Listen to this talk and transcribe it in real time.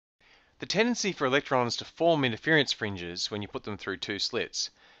The tendency for electrons to form interference fringes when you put them through two slits,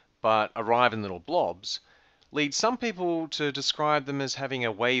 but arrive in little blobs, leads some people to describe them as having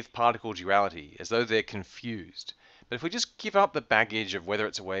a wave-particle duality, as though they're confused. But if we just give up the baggage of whether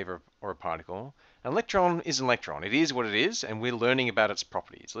it's a wave or a particle, an electron is an electron. It is what it is, and we're learning about its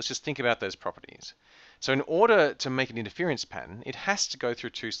properties. Let's just think about those properties. So in order to make an interference pattern, it has to go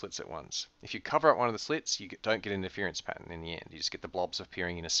through two slits at once. If you cover up one of the slits, you don't get an interference pattern in the end. You just get the blobs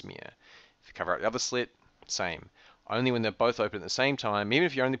appearing in a smear. If you cover up the other slit, same. Only when they're both open at the same time, even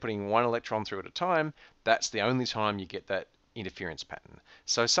if you're only putting one electron through at a time, that's the only time you get that interference pattern.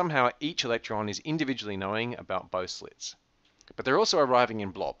 So somehow each electron is individually knowing about both slits. But they're also arriving in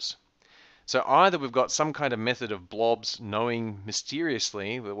blobs. So either we've got some kind of method of blobs knowing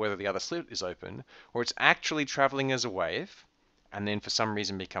mysteriously whether the other slit is open, or it's actually traveling as a wave, and then for some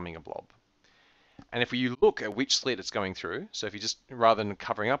reason becoming a blob. And if you look at which slit it's going through, so if you just, rather than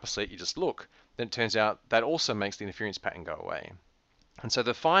covering up a slit, you just look, then it turns out that also makes the interference pattern go away. And so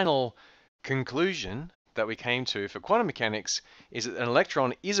the final conclusion that we came to for quantum mechanics is that an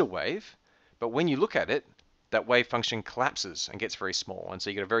electron is a wave, but when you look at it, that wave function collapses and gets very small. And so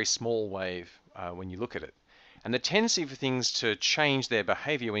you get a very small wave when you look at it. And the tendency for things to change their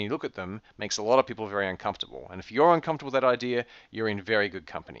behavior when you look at them makes a lot of people very uncomfortable. And if you're uncomfortable with that idea, you're in very good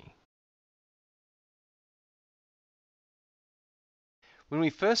company. When we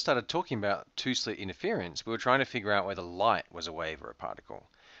first started talking about two-slit interference, we were trying to figure out whether light was a wave or a particle.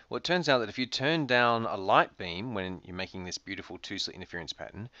 Well, it turns out that if you turn down a light beam when you're making this beautiful two-slit interference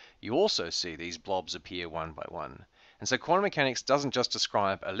pattern, you also see these blobs appear one by one. And so quantum mechanics doesn't just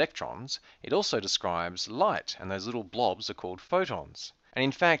describe electrons, it also describes light, and those little blobs are called photons. And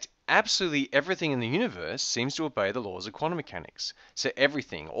in fact, absolutely everything in the universe seems to obey the laws of quantum mechanics. So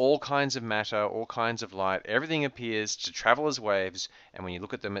everything, all kinds of matter, all kinds of light, everything appears to travel as waves, and when you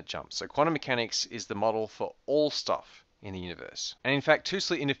look at them, it jumps. So quantum mechanics is the model for all stuff in the universe. And in fact,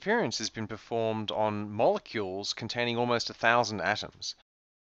 two-slit interference has been performed on molecules containing almost 1,000 atoms.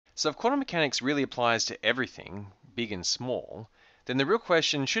 So if quantum mechanics really applies to everything, big and small, then the real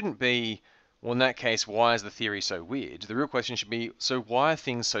question shouldn't be, well, in that case, why is the theory so weird? The real question should be, so why are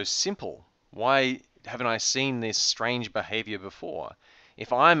things so simple? Why haven't I seen this strange behavior before?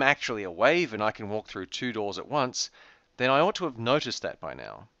 If I'm actually a wave and I can walk through two doors at once, then I ought to have noticed that by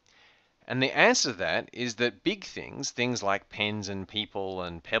now. And the answer to that is that big things, things like pens and people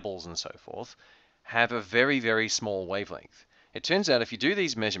and pebbles and so forth, have a very, very small wavelength. It turns out if you do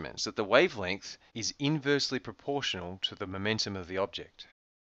these measurements that the wavelength is inversely proportional to the momentum of the object.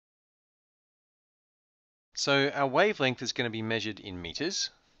 So our wavelength is going to be measured in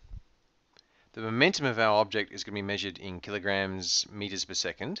meters. The momentum of our object is going to be measured in kilograms meters per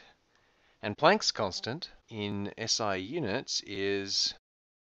second. And Planck's constant in SI units is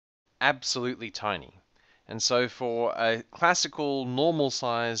absolutely tiny. And so for a classical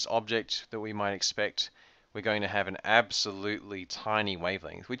normal-sized object that we might expect, we're going to have an absolutely tiny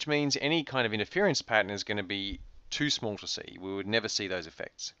wavelength, which means any kind of interference pattern is going to be too small to see. We would never see those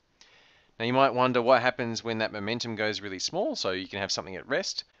effects. Now you might wonder what happens when that momentum goes really small so you can have something at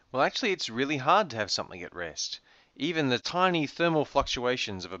rest. Well, actually it's really hard to have something at rest. Even the tiny thermal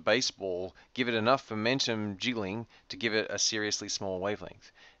fluctuations of a baseball give it enough momentum jiggling to give it a seriously small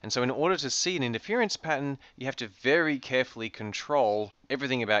wavelength. And so in order to see an interference pattern, you have to very carefully control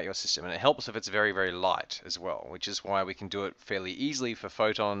everything about your system. And it helps if it's very, very light as well, which is why we can do it fairly easily for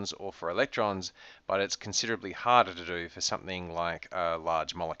photons or for electrons, but it's considerably harder to do for something like a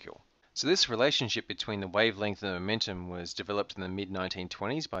large molecule. So this relationship between the wavelength and the momentum was developed in the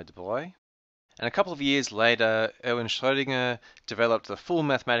mid-1920s by de Broglie. And a couple of years later, Erwin Schrödinger developed the full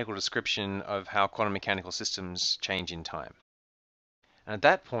mathematical description of how quantum mechanical systems change in time. And at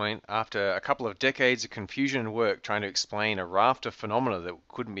that point, after a couple of decades of confusion and work trying to explain a raft of phenomena that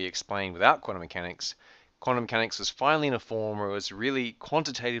couldn't be explained without quantum mechanics was finally in a form where it was really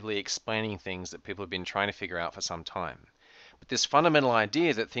quantitatively explaining things that people have been trying to figure out for some time. But this fundamental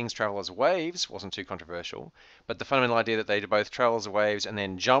idea that things travel as waves wasn't too controversial, but the fundamental idea that they both travel as waves and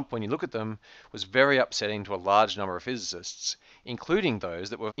then jump when you look at them was very upsetting to a large number of physicists, including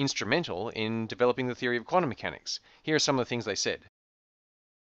those that were instrumental in developing the theory of quantum mechanics. Here are some of the things they said.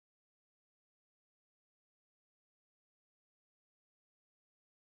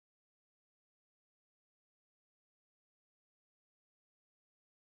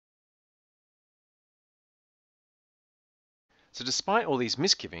 So despite all these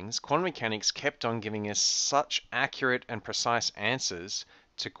misgivings, quantum mechanics kept on giving us such accurate and precise answers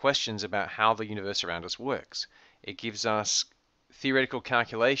to questions about how the universe around us works. It gives us theoretical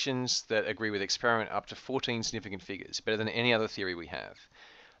calculations that agree with experiment up to 14 significant figures, better than any other theory we have.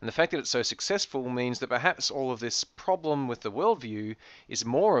 And the fact that it's so successful means that perhaps all of this problem with the worldview is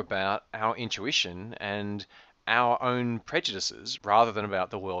more about our intuition and our own prejudices rather than about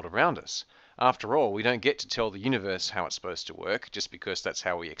the world around us. After all, we don't get to tell the universe how it's supposed to work just because that's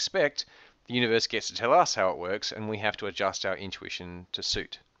how we expect. The universe gets to tell us how it works, and we have to adjust our intuition to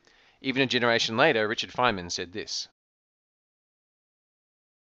suit. Even a generation later, Richard Feynman said this.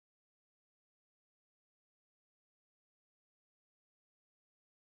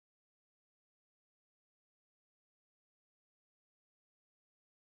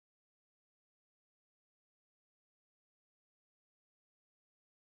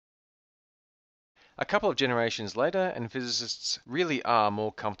 A couple of generations later, and physicists really are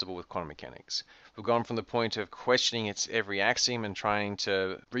more comfortable with quantum mechanics. We've gone from the point of questioning its every axiom and trying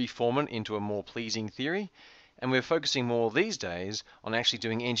to reform it into a more pleasing theory, and we're focusing more these days on actually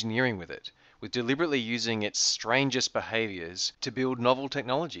doing engineering with it, with deliberately using its strangest behaviors to build novel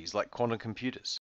technologies like quantum computers.